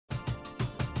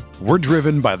We're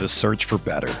driven by the search for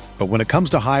better. But when it comes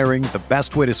to hiring, the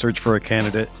best way to search for a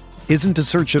candidate isn't to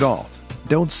search at all.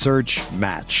 Don't search,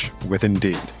 match with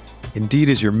Indeed. Indeed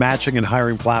is your matching and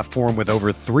hiring platform with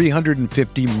over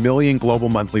 350 million global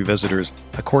monthly visitors,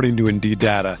 according to Indeed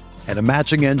data, and a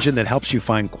matching engine that helps you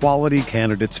find quality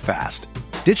candidates fast.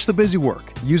 Ditch the busy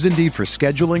work. Use Indeed for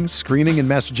scheduling, screening, and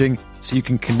messaging so you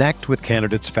can connect with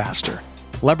candidates faster.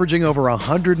 Leveraging over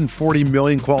 140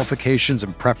 million qualifications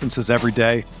and preferences every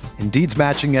day, Indeed's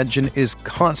matching engine is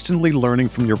constantly learning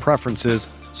from your preferences,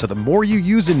 so the more you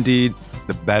use Indeed,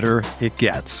 the better it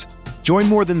gets. Join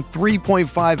more than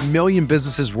 3.5 million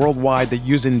businesses worldwide that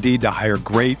use Indeed to hire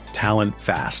great talent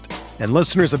fast. And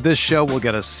listeners of this show will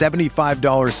get a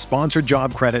 $75 sponsored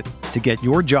job credit to get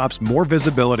your jobs more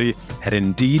visibility at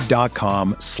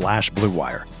Indeed.com/Blue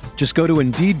Wire. Just go to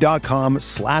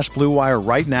Indeed.com/Blue Wire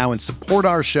right now and support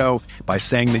our show by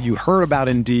saying that you heard about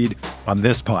Indeed on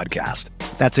this podcast.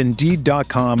 That's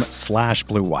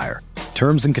Indeed.com/Blue Wire.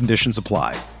 Terms and conditions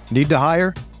apply. Need to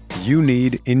hire? You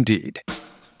need Indeed.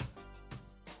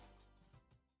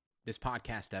 This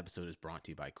podcast episode is brought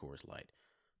to you by Coors Light.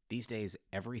 These days,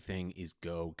 everything is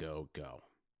go, go, go.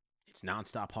 It's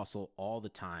nonstop hustle all the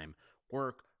time.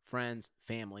 Work, friends,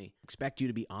 family, expect you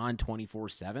to be on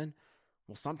 24/7.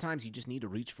 Well, sometimes you just need to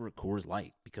reach for a Coors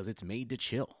Light because it's made to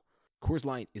chill. Coors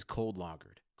Light is cold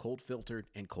lagered, cold filtered,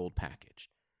 and cold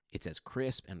packaged. It's as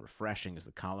crisp and refreshing as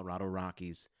the Colorado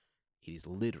Rockies. It is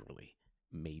literally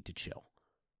made to chill.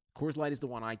 Coors Light is the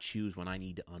one I choose when I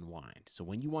need to unwind. So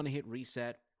when you want to hit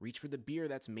reset, reach for the beer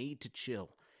that's made to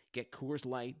chill. Get Coors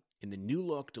Light in the new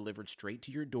look delivered straight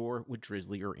to your door with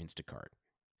Drizzly or Instacart.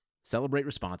 Celebrate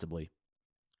responsibly.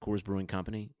 Coors Brewing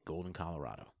Company, Golden,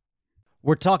 Colorado.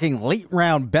 We're talking late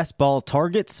round best ball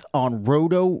targets on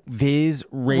RotoViz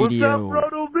Radio. What's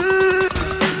up, RotoViz?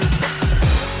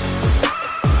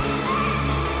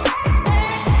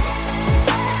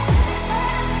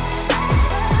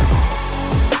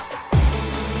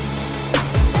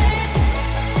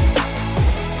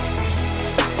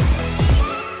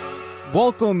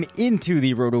 Welcome into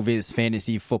the RotoViz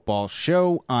Fantasy Football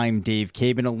Show. I'm Dave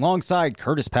Cabin alongside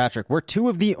Curtis Patrick. We're two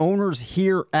of the owners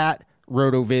here at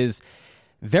RotoViz.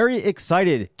 Very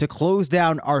excited to close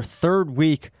down our third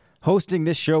week hosting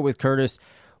this show with Curtis.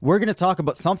 We're going to talk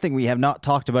about something we have not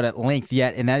talked about at length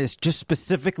yet, and that is just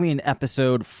specifically an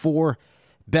episode for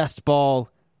best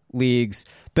ball leagues,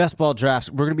 best ball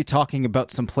drafts. We're going to be talking about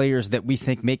some players that we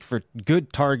think make for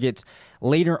good targets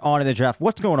later on in the draft.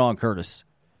 What's going on, Curtis?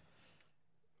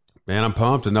 Man, I'm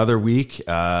pumped. Another week in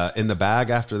the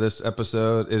bag after this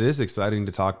episode. It is exciting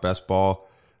to talk best ball.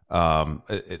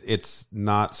 It's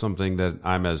not something that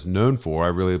I'm as known for. I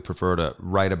really prefer to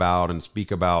write about and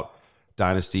speak about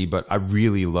Dynasty, but I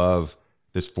really love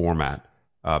this format.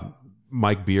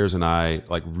 Mike Beers and I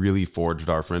really forged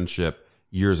our friendship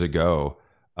years ago,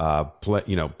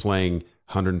 playing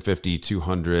 150,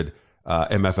 200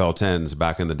 MFL 10s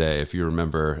back in the day, if you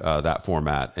remember that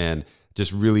format, and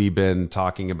just really been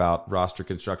talking about roster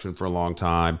construction for a long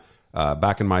time.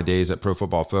 Back in my days at Pro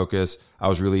Football Focus, I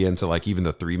was really into even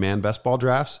the 3-man best ball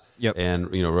drafts. Yep.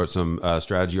 And wrote some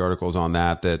strategy articles on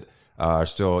that are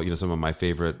still some of my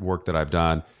favorite work that I've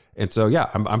done. And so yeah,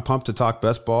 I'm pumped to talk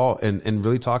best ball and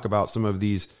really talk about some of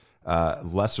these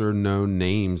lesser known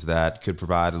names that could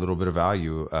provide a little bit of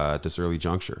value at this early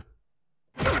juncture.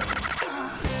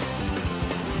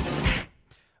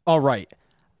 All right,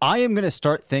 I am going to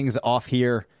start things off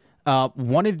here.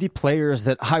 One of the players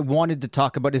that I wanted to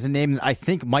talk about is a name that I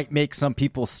think might make some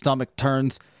people's stomach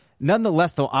turns.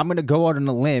 Nonetheless, though, I'm going to go out on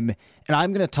a limb, and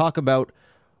I'm going to talk about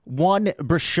one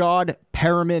Breshad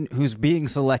Perriman, who's being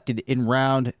selected in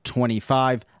round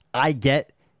 25. I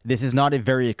get this is not a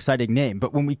very exciting name,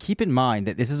 but when we keep in mind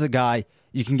that this is a guy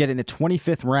you can get in the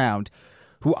 25th round,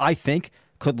 who I think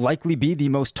could likely be the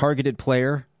most targeted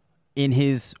player in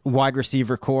his wide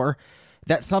receiver core,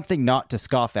 that's something not to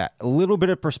scoff at. A little bit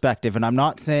of perspective, and I'm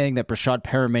not saying that Breshad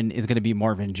Perriman is going to be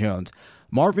Marvin Jones.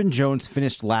 Marvin Jones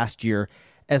finished last year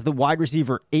as the wide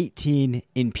receiver 18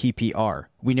 in PPR.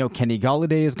 We know Kenny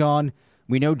Golladay is gone.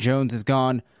 We know Jones is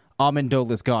gone.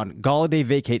 Amendola is gone. Golladay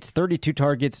vacates 32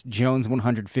 targets, Jones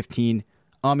 115,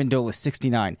 Amendola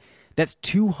 69. That's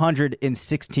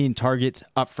 216 targets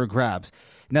up for grabs.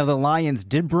 Now, the Lions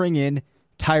did bring in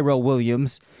Tyrell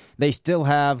Williams. They still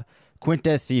have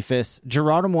Quintez Cephas.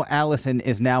 Geronimo Allison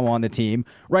is now on the team.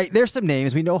 Right, there's some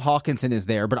names. We know Hawkinson is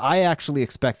there, but I actually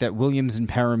expect that Williams and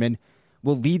Perriman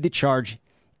will lead the charge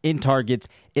in targets.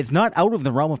 It's not out of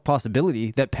the realm of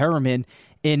possibility that Perriman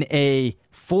in a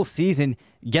full season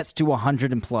gets to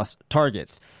 100 and plus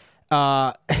targets.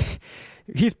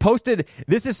 He's posted,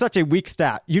 this is such a weak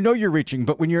stat. You know you're reaching,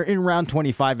 but when you're in round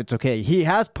 25, it's okay. He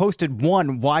has posted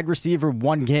one wide receiver,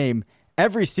 one game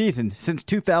every season since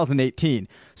 2018.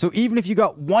 So even if you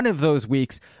got one of those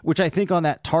weeks, which I think on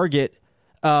that target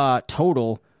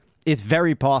total is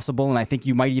very possible, and I think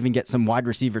you might even get some wide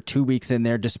receiver 2 weeks in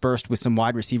there dispersed with some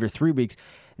wide receiver 3 weeks,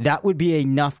 that would be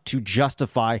enough to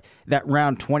justify that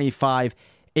round 25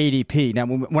 ADP. Now,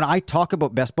 when I talk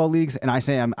about best ball leagues and I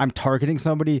say I'm targeting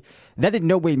somebody, that in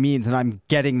no way means that I'm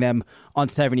getting them on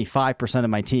 75% of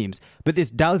my teams. But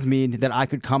this does mean that I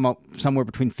could come up somewhere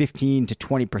between 15 to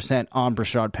 20% on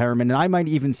Brashad Perriman. And I might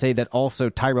even say that also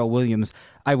Tyrell Williams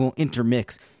I will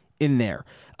intermix in there.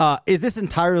 Is this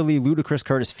entirely ludicrous,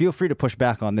 Curtis? Feel free to push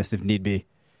back on this if need be.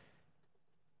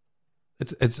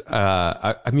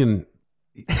 I mean,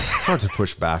 it's hard to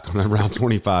push back on a round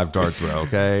 25 dart throw,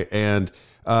 okay? And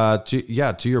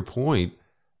to your point,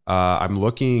 I'm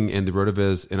looking in the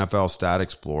RotoViz NFL Stat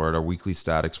Explorer, our weekly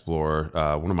Stat Explorer,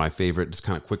 one of my favorite just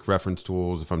kind of quick reference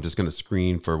tools if I'm just going to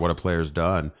screen for what a player's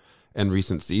done in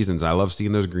recent seasons. I love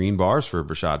seeing those green bars for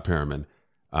Brashad Perriman.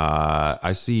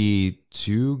 I see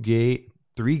 3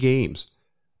 games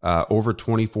over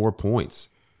 24 points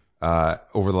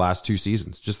over the last 2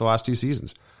 seasons, just the last 2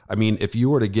 seasons. I mean, if you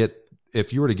were to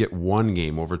get one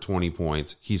game over 20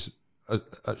 points, he's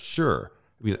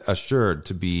assured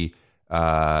to be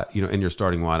in your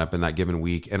starting lineup in that given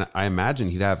week. And I imagine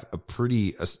he'd have a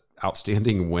pretty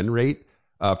outstanding win rate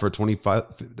for a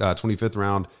 25th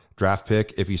round draft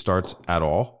pick if he starts at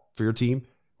all for your team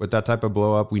with that type of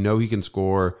blow up. We know he can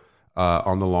score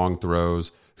on the long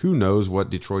throws. Who knows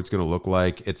what Detroit's going to look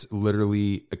like? It's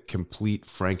literally a complete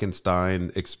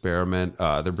Frankenstein experiment.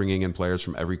 They're bringing in players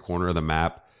from every corner of the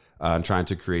map and trying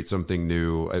to create something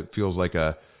new. It feels like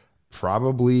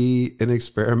probably an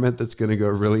experiment that's going to go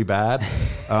really bad.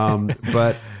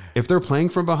 But if they're playing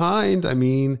from behind, I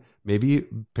mean, maybe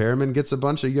Perriman gets a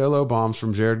bunch of YOLO bombs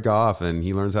from Jared Goff and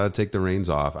he learns how to take the reins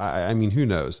off. I mean, who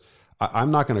knows?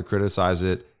 I'm not going to criticize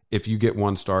it. If you get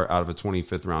one start out of a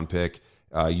 25th round pick,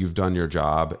 you've done your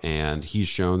job, and he's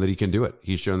shown that he can do it.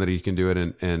 He's shown that he can do it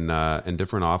in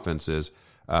different offenses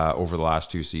over the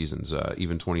last 2 seasons.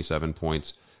 Even 27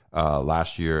 points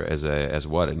last year as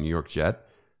a New York Jet,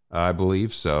 I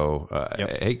believe. So,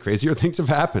 Yep. Hey, crazier things have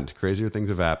happened.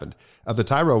 The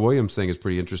Tyrell Williams thing is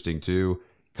pretty interesting too.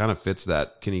 Kind of fits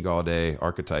that Kenny Galladay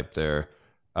archetype there.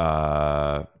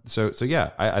 So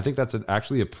yeah, I think that's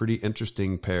actually a pretty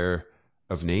interesting pair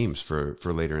of names for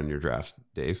later in your draft,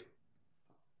 Dave.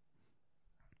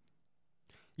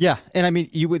 Yeah, and I mean,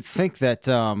 you would think that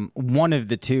one of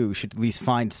the two should at least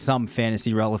find some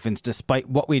fantasy relevance, despite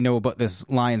what we know about this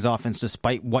Lions offense,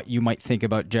 despite what you might think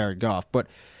about Jared Goff. But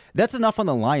that's enough on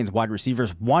the Lions wide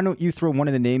receivers. Why don't you throw one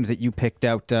of the names that you picked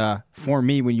out for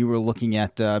me when you were looking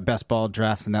at best ball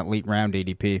drafts in that late round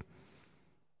ADP?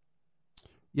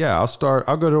 Yeah,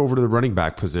 I'll go over to the running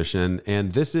back position,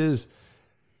 and this is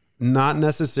not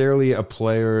necessarily a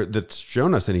player that's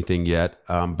shown us anything yet,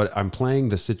 but I'm playing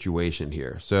the situation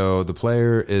here. So the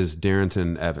player is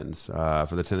Darrynton Evans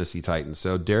for the Tennessee Titans.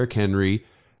 So Derrick Henry,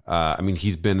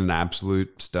 he's been an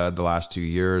absolute stud the last 2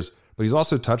 years, but he's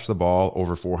also touched the ball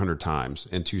over 400 times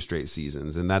in 2 straight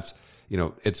seasons. And that's,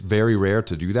 it's very rare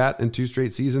to do that in 2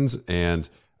 straight seasons, and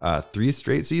 3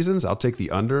 straight seasons. I'll take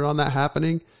the under on that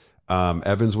happening.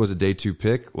 Evans was a day 2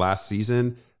 pick last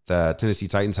season. The Tennessee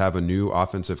Titans have a new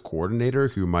offensive coordinator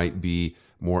who might be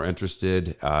more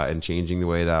interested in changing the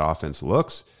way that offense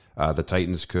looks. The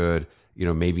Titans could,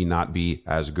 maybe not be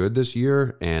as good this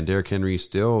year. And Derrick Henry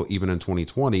still, even in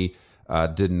 2020,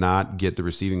 did not get the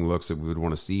receiving looks that we would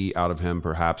want to see out of him.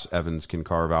 Perhaps Evans can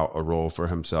carve out a role for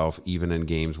himself, even in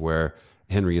games where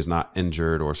Henry is not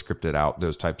injured or scripted out,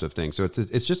 those types of things. So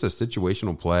it's just a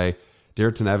situational play.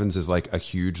 Darrynton Evans is like a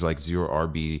huge, like 0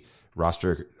 RB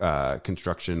roster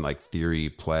construction, like theory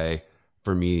play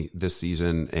for me this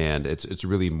season. And it's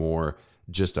really more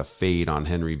just a fade on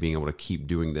Henry being able to keep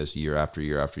doing this year after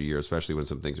year after year, especially when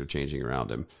some things are changing around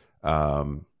him.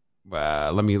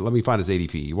 Let me find his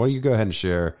ADP. Why don't you go ahead and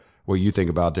share what you think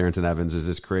about Darrynton Evans? Is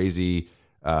this crazy?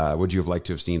 Would you have liked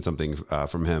to have seen something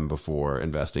from him before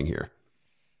investing here?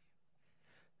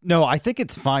 No, I think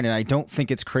it's fine, and I don't think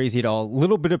it's crazy at all. A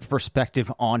little bit of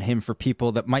perspective on him for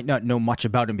people that might not know much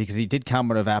about him, because he did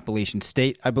come out of Appalachian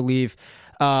State, I believe.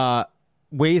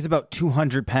 Weighs about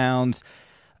 200 pounds,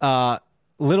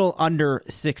 little under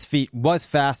 6 feet. Was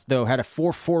fast, though. Had a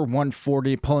 4.4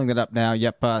 140, pulling that up now.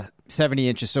 Yep, 70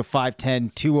 inches, so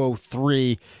 5'10",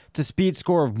 203. It's a speed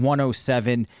score of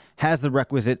 107. Has the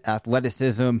requisite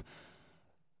athleticism.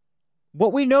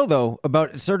 What we know, though,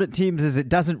 about certain teams is it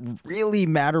doesn't really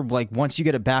matter. Like, once you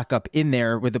get a backup in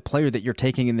there with the player that you're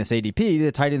taking in this ADP,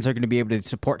 the Titans are going to be able to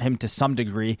support him to some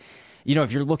degree. You know,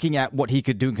 if you're looking at what he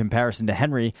could do in comparison to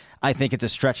Henry, I think it's a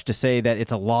stretch to say that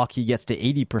it's a lock he gets to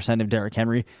 80% of Derrick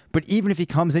Henry. But even if he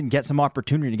comes in, gets some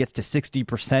opportunity, and gets to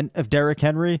 60% of Derrick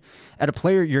Henry at a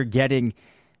player you're getting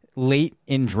late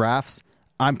in drafts,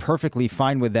 I'm perfectly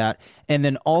fine with that. And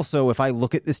then also, if I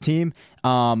look at this team,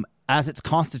 as it's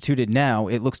constituted now,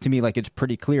 it looks to me like it's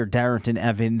pretty clear Darrynton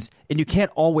Evans, and you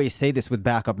can't always say this with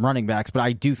backup running backs, but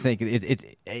I do think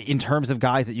it in terms of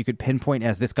guys that you could pinpoint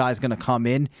as this guy's going to come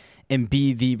in and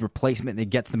be the replacement that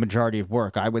gets the majority of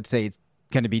work, I would say it's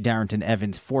going to be Darrynton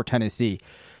Evans for Tennessee.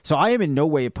 So I am in no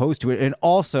way opposed to it. And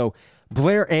also,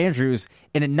 Blair Andrews,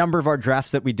 in a number of our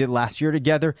drafts that we did last year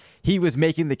together, he was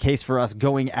making the case for us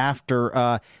going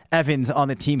after Evans on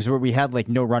the teams where we had like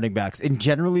no running backs. And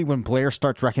generally, when Blair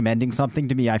starts recommending something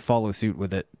to me, I follow suit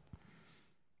with it.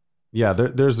 Yeah,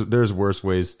 there's worse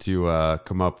ways to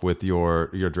come up with your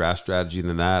draft strategy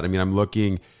than that. I mean, I'm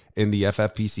looking in the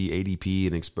FFPC ADP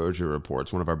and exposure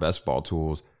reports, one of our best ball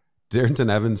tools. Darrynton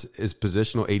Evans is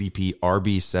positional ADP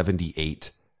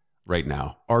RB78 right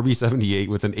now. RB78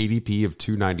 with an ADP of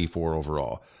 294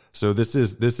 overall. So this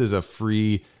is a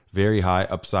free, very high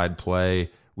upside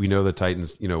play. We know the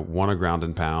Titans, want to ground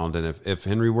and pound. And if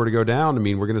Henry were to go down, I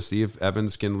mean, we're going to see if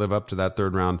Evans can live up to that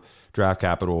third round draft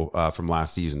capital from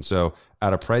last season. So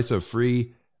at a price of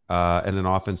free and an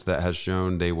offense that has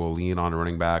shown they will lean on a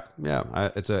running back,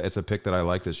 it's a pick that I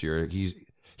like this year. He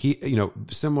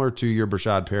similar to your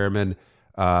Brashad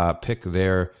Perriman pick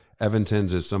there. Evans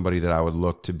is somebody that I would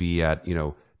look to be at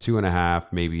 2.5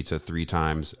 maybe to 3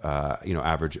 times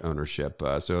average ownership.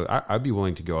 So I'd be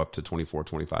willing to go up to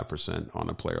 24-25% on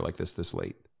a player like this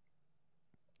late.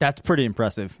 That's pretty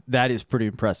impressive. That is pretty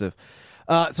impressive.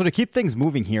 So to keep things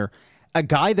moving here, a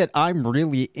guy that I'm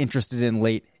really interested in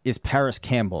late is Paris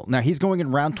Campbell. Now he's going in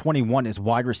round 21 as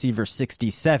wide receiver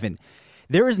 67.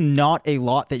 There is not a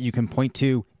lot that you can point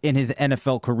to in his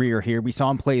NFL career here. We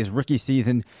saw him play his rookie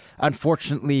season.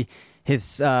 Unfortunately,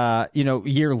 his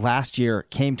year last year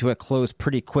came to a close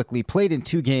pretty quickly. Played in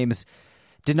 2 games,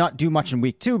 did not do much in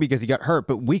week 2 because he got hurt.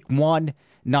 But week 1,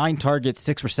 9 targets,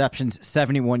 6 receptions,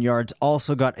 71 yards.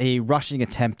 Also got a rushing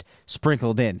attempt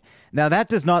sprinkled in. Now that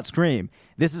does not scream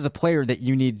this is a player that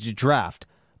you need to draft.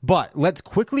 But let's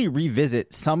quickly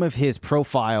revisit some of his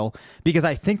profile because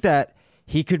I think that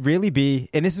he could really be,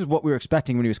 and this is what we were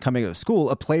expecting when he was coming out of school,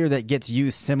 a player that gets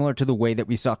used similar to the way that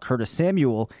we saw Curtis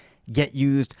Samuel get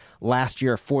used last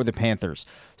year for the Panthers.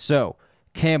 So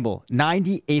Campbell,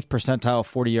 98th percentile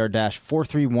 40-yard dash,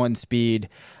 4.31 speed,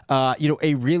 a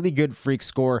really good freak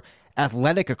score,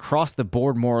 athletic across the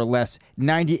board more or less,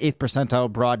 98th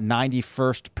percentile broad,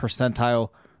 91st percentile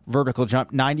vertical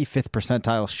jump, 95th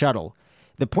percentile shuttle.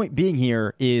 The point being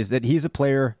here is that he's a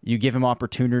player, you give him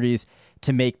opportunities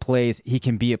to make plays, he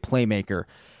can be a playmaker.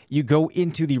 You go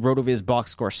into the RotoViz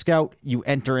box score scout, you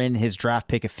enter in his draft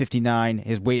pick of 59,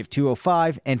 his weight of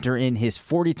 205, enter in his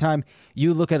 40 time.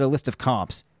 You look at a list of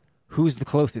comps. Who's the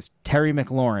closest? Terry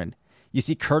McLaurin. You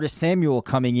see Curtis Samuel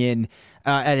coming in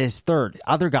at his 3rd.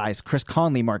 Other guys, Chris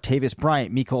Conley, Martavis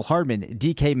Bryant, Mecole Hardman,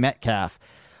 DK Metcalf,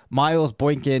 Miles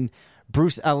Boykin,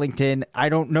 Bruce Ellington. I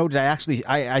don't know.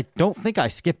 I don't think I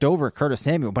skipped over Curtis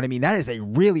Samuel, but I mean, that is a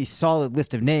really solid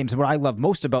list of names. And what I love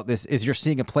most about this is you're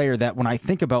seeing a player that when I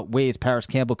think about ways Paris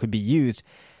Campbell could be used.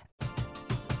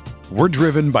 We're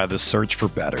driven by the search for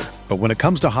better. But when it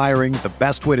comes to hiring, the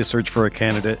best way to search for a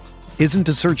candidate isn't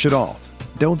to search at all.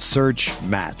 Don't search,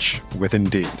 match with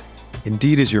Indeed.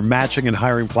 Indeed is your matching and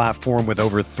hiring platform with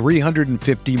over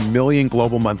 350 million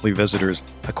global monthly visitors,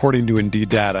 according to Indeed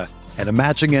data, and a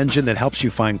matching engine that helps you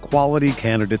find quality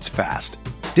candidates fast.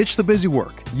 Ditch the busy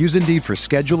work. Use Indeed for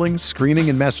scheduling, screening,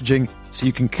 and messaging so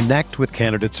you can connect with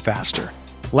candidates faster.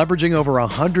 Leveraging over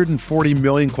 140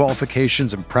 million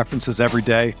qualifications and preferences every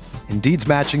day, Indeed's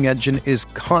matching engine is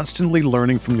constantly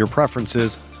learning from your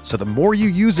preferences, so the more you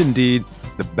use Indeed,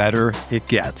 the better it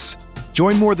gets.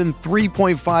 Join more than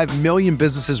 3.5 million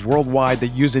businesses worldwide that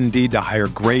use Indeed to hire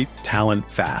great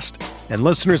talent fast. And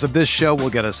listeners of this show will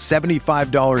get a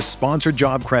 $75 sponsored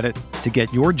job credit to get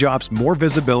your jobs more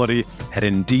visibility at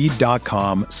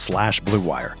Indeed.com/Blue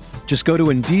Wire. Just go to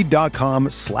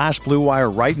Indeed.com/Blue Wire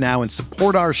right now and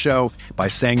support our show by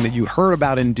saying that you heard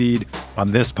about Indeed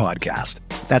on this podcast.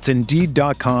 That's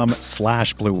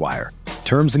Indeed.com/Blue Wire.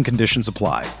 Terms and conditions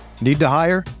apply. Need to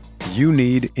hire? You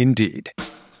need Indeed.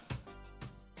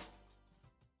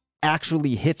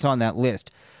 Actually hits on that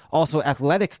list. Also,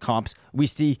 athletic comps, we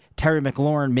see Terry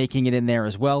McLaurin making it in there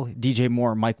as well. DJ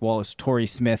Moore, Mike Wallace, Torrey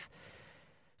Smith.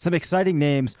 Some exciting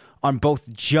names on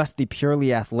both just the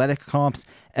purely athletic comps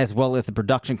as well as the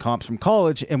production comps from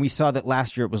college, and we saw that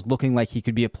last year it was looking like he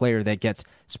could be a player that gets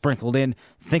sprinkled in.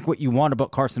 Think what you want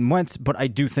about Carson Wentz, but I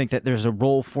do think that there's a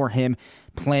role for him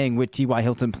playing with T.Y.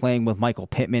 Hilton, playing with Michael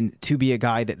Pittman, to be a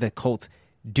guy that the Colts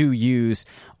do use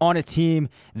on a team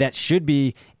that should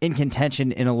be in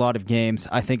contention in a lot of games.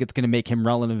 I think it's going to make him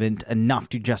relevant enough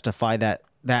to justify that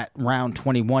round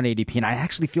 21 ADP, and I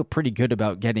actually feel pretty good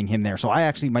about getting him there. So I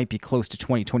actually might be close to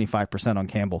 20-25% on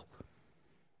Campbell.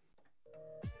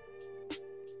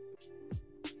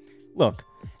 Look,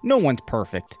 no one's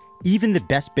perfect. Even the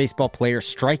best baseball players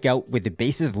strike out with the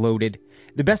bases loaded.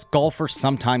 The best golfers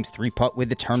sometimes three-putt with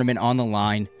the tournament on the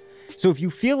line. So if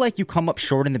you feel like you come up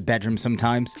short in the bedroom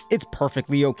sometimes, it's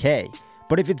perfectly okay.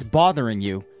 But if it's bothering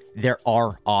you, there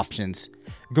are options.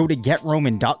 Go to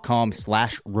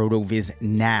GetRoman.com/RotoViz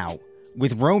now.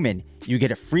 With Roman, you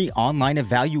get a free online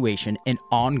evaluation and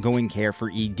ongoing care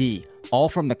for ED, all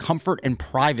from the comfort and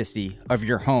privacy of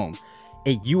your home.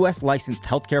 A U.S. licensed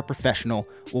healthcare professional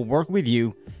will work with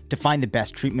you to find the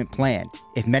best treatment plan.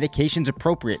 If medication's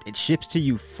appropriate, it ships to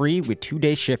you free with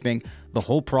 2-day shipping. The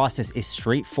whole process is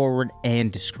straightforward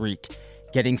and discreet.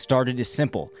 Getting started is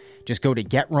simple. Just go to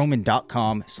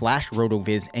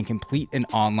GetRoman.com/RotoViz and complete an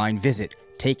online visit.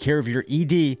 Take care of your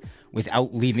ED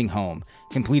without leaving home.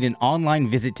 Complete an online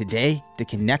visit today to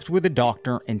connect with a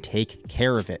doctor and take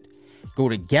care of it. Go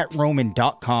to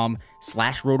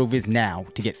GetRoman.com/RotoViz now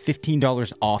to get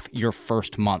 $15 off your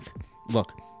first month.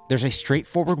 Look, there's a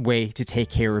straightforward way to take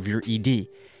care of your ED.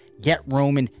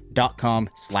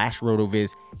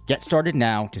 GetRoman.com/RotoViz. Get started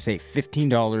now to save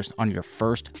 $15 on your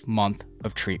first month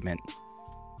of treatment.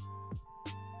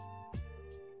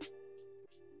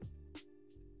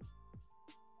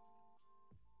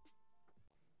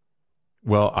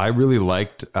 Well, I really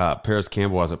liked Paris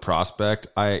Campbell as a prospect.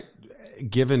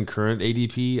 Given current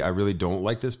ADP, I really don't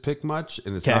like this pick much,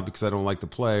 and it's not because I don't like the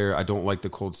player. I don't like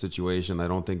the Colts situation. I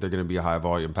don't think they're going to be a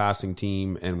high-volume passing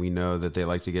team, and we know that they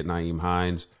like to get Nyheim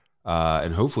Hines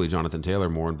and hopefully Jonathan Taylor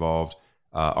more involved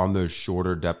on those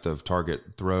shorter depth of target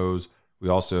throws. We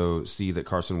also see that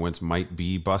Carson Wentz might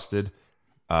be busted,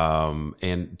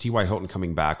 and T.Y. Hilton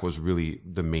coming back was really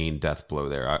the main death blow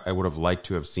there. I would have liked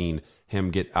to have seen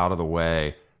him get out of the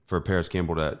way for Paris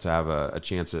Campbell to have a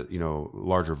chance at,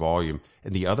 larger volume.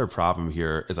 And the other problem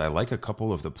here is I like a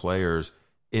couple of the players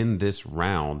in this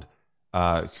round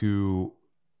who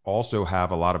also have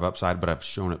a lot of upside, but I've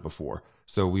shown it before.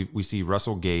 So we see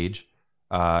Russell Gage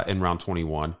in round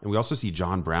 21, and we also see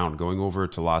John Brown going over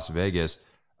to Las Vegas,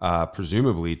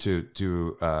 presumably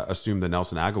to assume the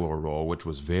Nelson Aguilar role, which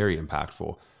was very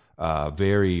impactful.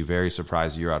 Very, very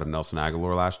surprised year out of Nelson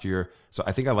Aguilar last year. So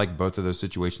I think I like both of those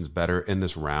situations better in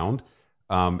this round.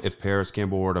 If Paris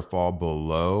Campbell were to fall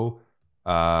below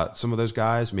some of those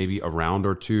guys, maybe a round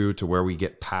or two to where we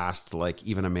get past like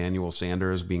even Emmanuel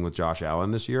Sanders being with Josh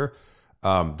Allen this year,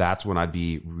 that's when I'd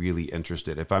be really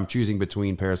interested. If I'm choosing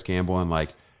between Paris Campbell and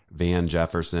like Van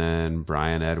Jefferson,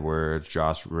 Brian Edwards,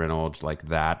 Josh Reynolds, like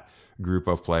that group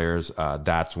of players,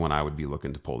 that's when I would be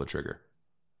looking to pull the trigger.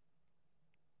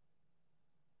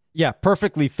 Yeah,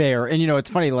 perfectly fair. And, it's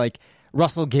funny, like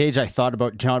Russell Gage, I thought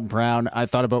about John Brown,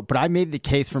 but I made the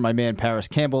case for my man Paris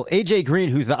Campbell. AJ Green,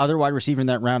 who's the other wide receiver in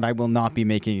that round, I will not be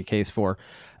making a case for.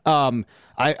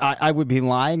 I would be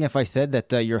lying if I said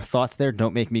that your thoughts there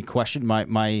don't make me question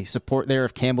my support there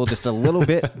of Campbell just a little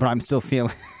bit, but I'm still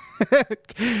feeling good.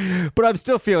 I'm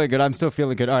still feeling good.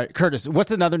 All right, Curtis,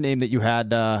 what's another name that you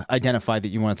had identified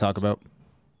that you want to talk about?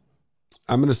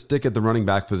 I'm going to stick at the running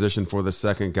back position for the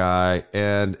second guy,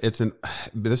 and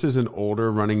this is an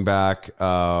older running back,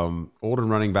 one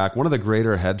of the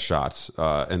greater headshots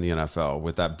in the NFL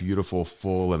with that beautiful,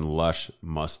 full and lush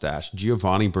mustache.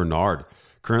 Giovanni Bernard,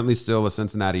 currently still a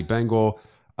Cincinnati Bengal.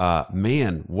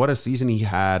 Man, what a season he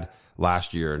had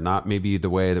last year. Not maybe the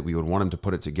way that we would want him to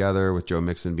put it together with Joe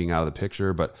Mixon being out of the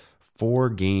picture, but 4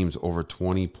 games over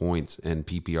 20 points in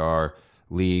PPR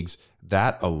leagues.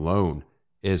 That alone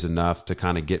is enough to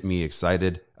kind of get me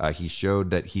excited. He showed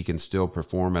that he can still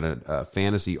perform at a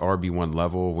fantasy RB1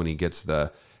 level when he gets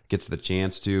the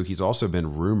chance to. He's also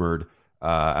been rumored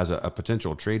as a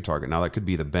potential trade target. Now, that could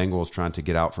be the Bengals trying to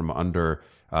get out from under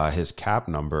his cap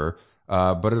number,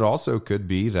 but it also could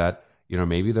be that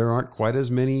maybe there aren't quite as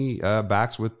many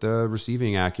backs with the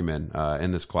receiving acumen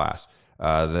in this class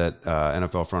that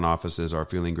NFL front offices are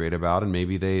feeling great about, and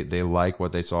maybe they like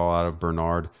what they saw out of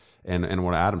Bernard and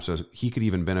what Adam says. He could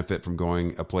even benefit from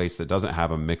going a place that doesn't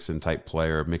have a Mixon-type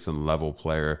player, Mixon-level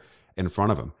player in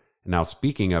front of him. Now,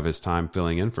 speaking of his time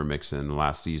filling in for Mixon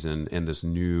last season in this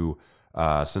new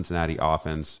Cincinnati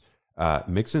offense,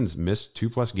 Mixon's missed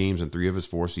 2+ games in 3 of his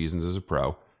 4 seasons as a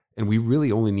pro. And we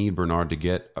really only need Bernard to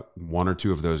get 1 or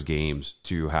 2 of those games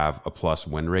to have a plus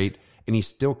win rate. And he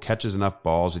still catches enough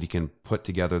balls that he can put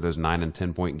together those 9 and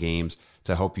 10 point games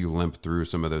to help you limp through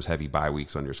some of those heavy bye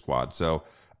weeks on your squad. So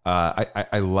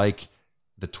I like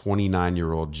the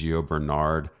 29-year-old Gio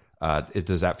Bernard.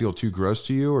 Does that feel too gross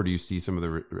to you, or do you see some of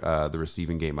the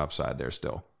receiving game upside there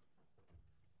still?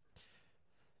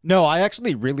 No, I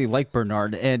actually really like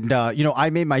Bernard. And,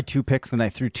 I made my 2 picks and I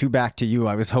threw 2 back to you.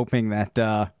 I was hoping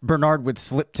that Bernard would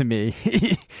slip to me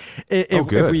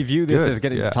if we view this as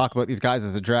getting to talk about these guys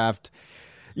as a draft.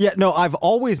 Yeah, no, I've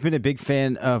always been a big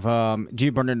fan of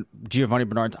Giovanni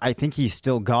Bernard. I think he's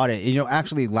still got it.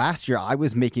 Actually, last year I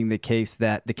was making the case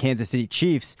that the Kansas City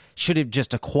Chiefs should have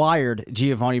just acquired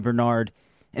Giovanni Bernard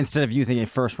instead of using a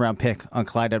first-round pick on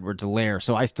Clyde Edwards-Helaire.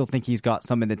 So I still think he's got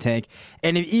some in the tank.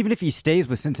 And even if he stays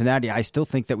with Cincinnati, I still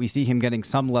think that we see him getting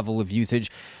some level of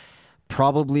usage.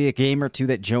 Probably a game or 2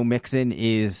 that Joe Mixon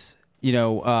is,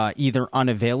 either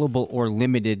unavailable or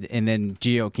limited, and then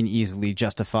Gio can easily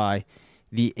justify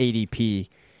the ADP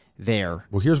there.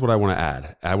 Well, here's what I want to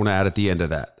add. I want to add at the end of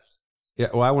that. Yeah,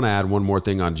 well, I want to add one more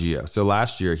thing on Gio. So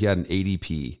last year he had an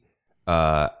ADP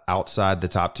outside the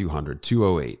top 200,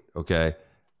 208. Okay.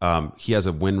 He has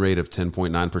a win rate of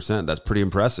 10.9%. That's pretty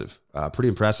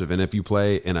impressive. And if you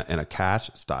play in a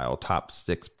cash style, top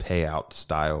 6 payout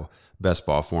style best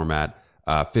ball format,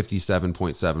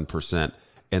 57.7%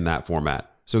 in that format.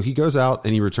 So he goes out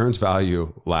and he returns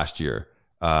value last year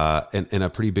in a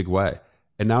pretty big way.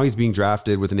 And now he's being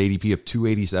drafted with an ADP of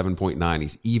 287.9.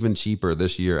 He's even cheaper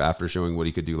this year after showing what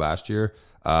he could do last year.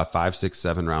 5, 6,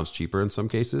 7 rounds cheaper in some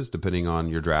cases, depending on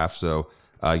your draft. So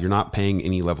you're not paying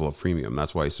any level of premium.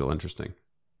 That's why he's still interesting.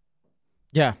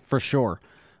 Yeah, for sure.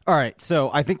 All right,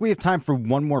 so I think we have time for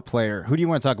one more player. Who do you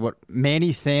want to talk about,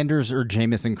 Manny Sanders or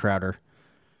Jamison Crowder?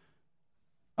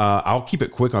 I'll keep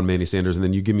it quick on Manny Sanders, and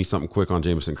then you give me something quick on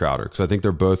Jamison Crowder, because I think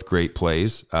they're both great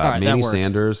plays. Right, Manny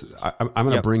Sanders, I'm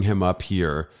going to bring him up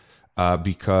here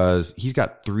because he's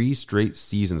got 3 straight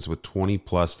seasons with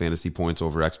 20-plus fantasy points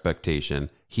over expectation.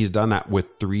 He's done that with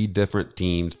 3 different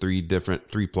teams, 3+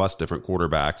 different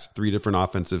quarterbacks, 3 different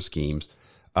offensive schemes.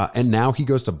 And now he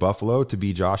goes to Buffalo to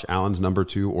be Josh Allen's number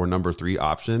 2 or number 3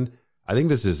 option. I think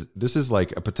this is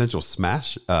like a potential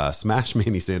smash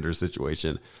Manny Sanders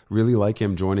situation. Really like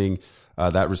him joining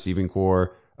that receiving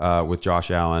core with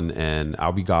Josh Allen, and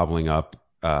I'll be gobbling up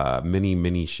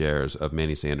many shares of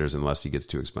Manny Sanders unless he gets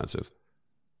too expensive.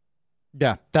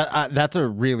 Yeah, that's a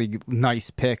really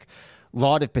nice pick. A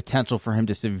lot of potential for him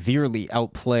to severely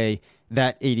outplay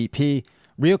that ADP.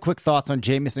 Real quick thoughts on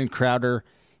Jamison Crowder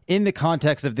in the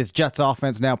context of this Jets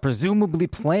offense now presumably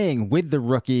playing with the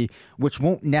rookie, which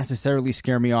won't necessarily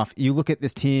scare me off. You look at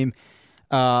this team,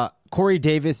 Corey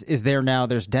Davis is there now.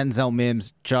 There's Denzel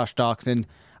Mims, Josh Doxson.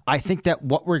 I think that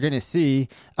what we're going to see,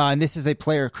 and this is a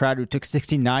player, Crowder, who took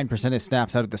 69% of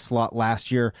snaps out of the slot last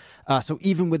year. So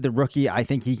even with the rookie, I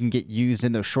think he can get used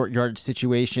in those short yardage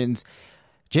situations.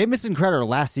 Jamison Crowder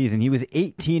last season, he was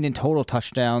 18 in total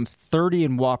touchdowns, 30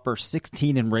 in Whopper,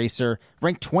 16 in Racer,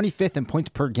 ranked 25th in points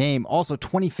per game, also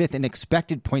 25th in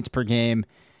expected points per game,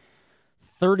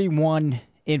 31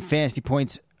 in fantasy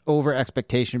points over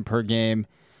expectation per game.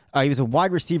 He was a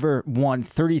wide receiver 1,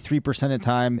 33% of the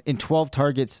time. In 12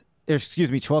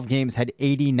 games, had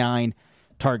 89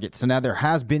 targets. So now there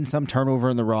has been some turnover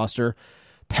in the roster.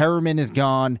 Perriman is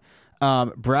gone.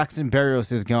 Braxton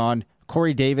Berrios is gone.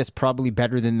 Corey Davis probably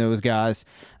better than those guys.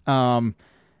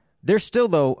 There's still,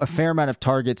 though, a fair amount of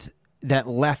targets that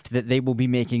left that they will be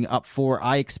making up for.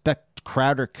 I expect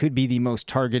Crowder could be the most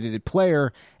targeted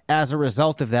player. As a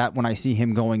result of that, when I see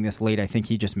him going this late, I think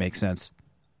he just makes sense.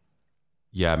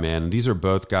 Yeah, man. These are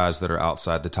both guys that are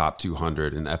outside the top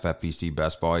 200 in FFPC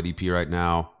best ball ADP right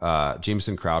now.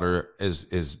 Jamison Crowder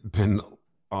is been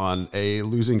on a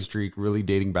losing streak really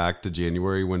dating back to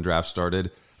January when draft started.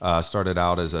 Started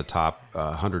out as a top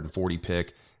 140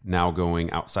 pick, now going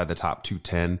outside the top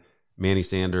 210. Manny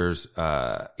Sanders,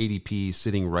 ADP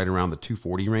sitting right around the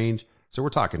 240 range. So we're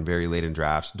talking very late in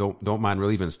drafts. Don't mind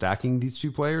really even stacking these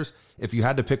 2 players. If you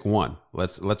had to pick one,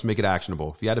 let's make it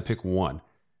actionable. If you had to pick one,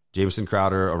 Jamison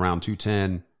Crowder around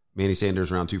 210, Manny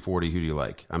Sanders around 240. Who do you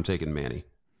like? I'm taking Manny.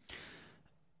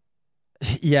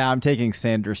 Yeah, I'm taking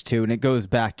Sanders too, and it goes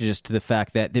back to the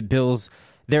fact that the Bills,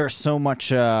 there are so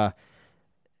many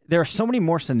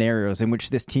more scenarios in which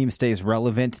this team stays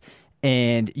relevant,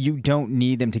 and you don't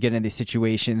need them to get into these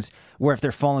situations where if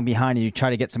they're falling behind and you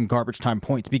try to get some garbage time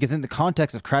points. Because in the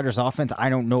context of Crowder's offense, I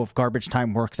don't know if garbage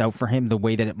time works out for him the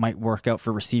way that it might work out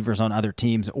for receivers on other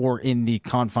teams or in the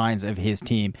confines of his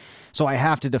team. So I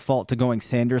have to default to going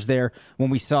Sanders there.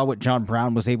 When we saw what John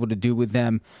Brown was able to do with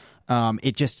them,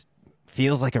 it just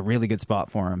feels like a really good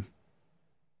spot for him.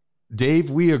 Dave,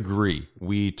 we agree.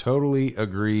 We totally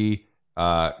agree.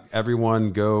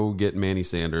 Everyone go get Manny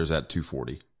Sanders at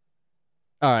 240.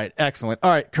 All right, excellent. All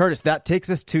right, Curtis, that takes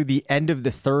us to the end of the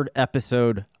third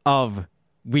episode of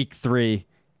Week 3.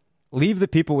 Leave the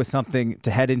people with something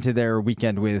to head into their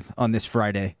weekend with on this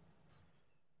Friday.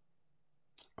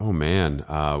 Oh, man.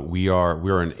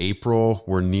 We're in April.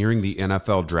 We're nearing the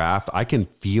NFL draft. I can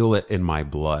feel it in my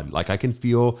blood. Like, I can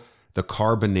feel the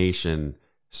carbonation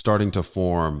starting to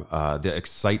form, the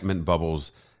excitement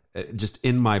bubbles just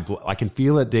in my blood. I can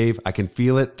feel it, Dave. I can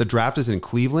feel it. The draft is in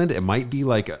Cleveland. It might be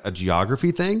like a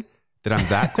geography thing that I'm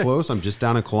that close. I'm just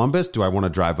down in Columbus. Do I want to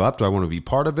drive up? Do I want to be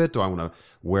part of it? Do I want to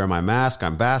wear my mask?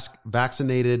 I'm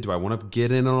vaccinated. Do I want to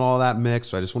get in on all that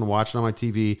mix? Do I just want to watch it on my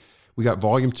TV? We got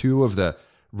volume 2 of the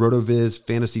RotoViz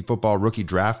Fantasy Football Rookie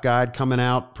Draft Guide coming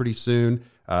out pretty soon.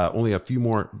 Only a few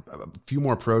more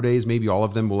pro days. Maybe all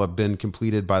of them will have been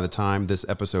completed by the time this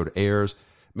episode airs.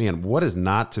 Man, what is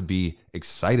not to be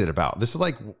excited about? This is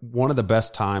like one of the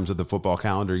best times of the football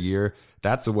calendar year.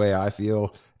 That's the way I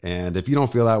feel. And if you don't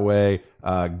feel that way,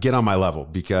 get on my level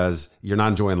because you're not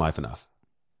enjoying life enough.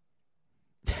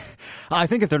 I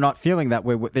think if they're not feeling that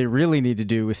way, what they really need to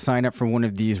do is sign up for one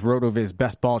of these RotoViz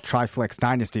Best Ball Triflex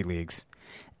Dynasty Leagues.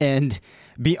 And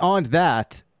beyond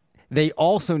that, they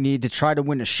also need to try to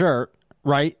win a shirt,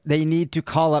 right? They need to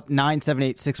call up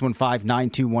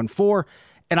 978-615-9214.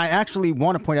 And I actually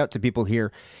want to point out to people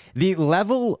here, the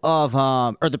level of,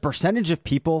 or the percentage of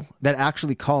people that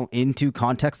actually call into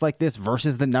contexts like this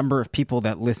versus the number of people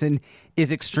that listen is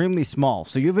extremely small.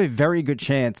 So you have a very good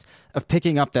chance of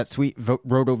picking up that sweet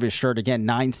RotoViz shirt. Again,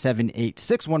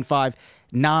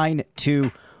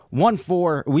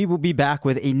 978-615-9214. We will be back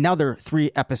with another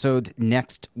 3 episodes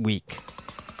next week.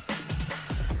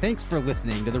 Thanks for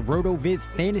listening to the RotoViz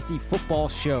Fantasy Football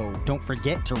Show. Don't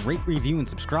forget to rate, review, and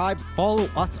subscribe. Follow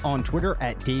us on Twitter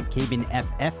at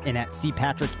DaveCabinFF and at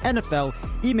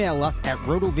CPatrickNFL. Email us at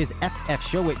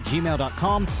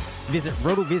rotovizffshow@gmail.com. Visit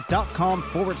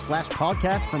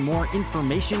rotoviz.com/podcast for more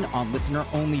information on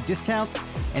listener-only discounts.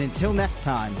 And until next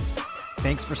time,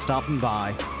 thanks for stopping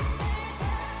by.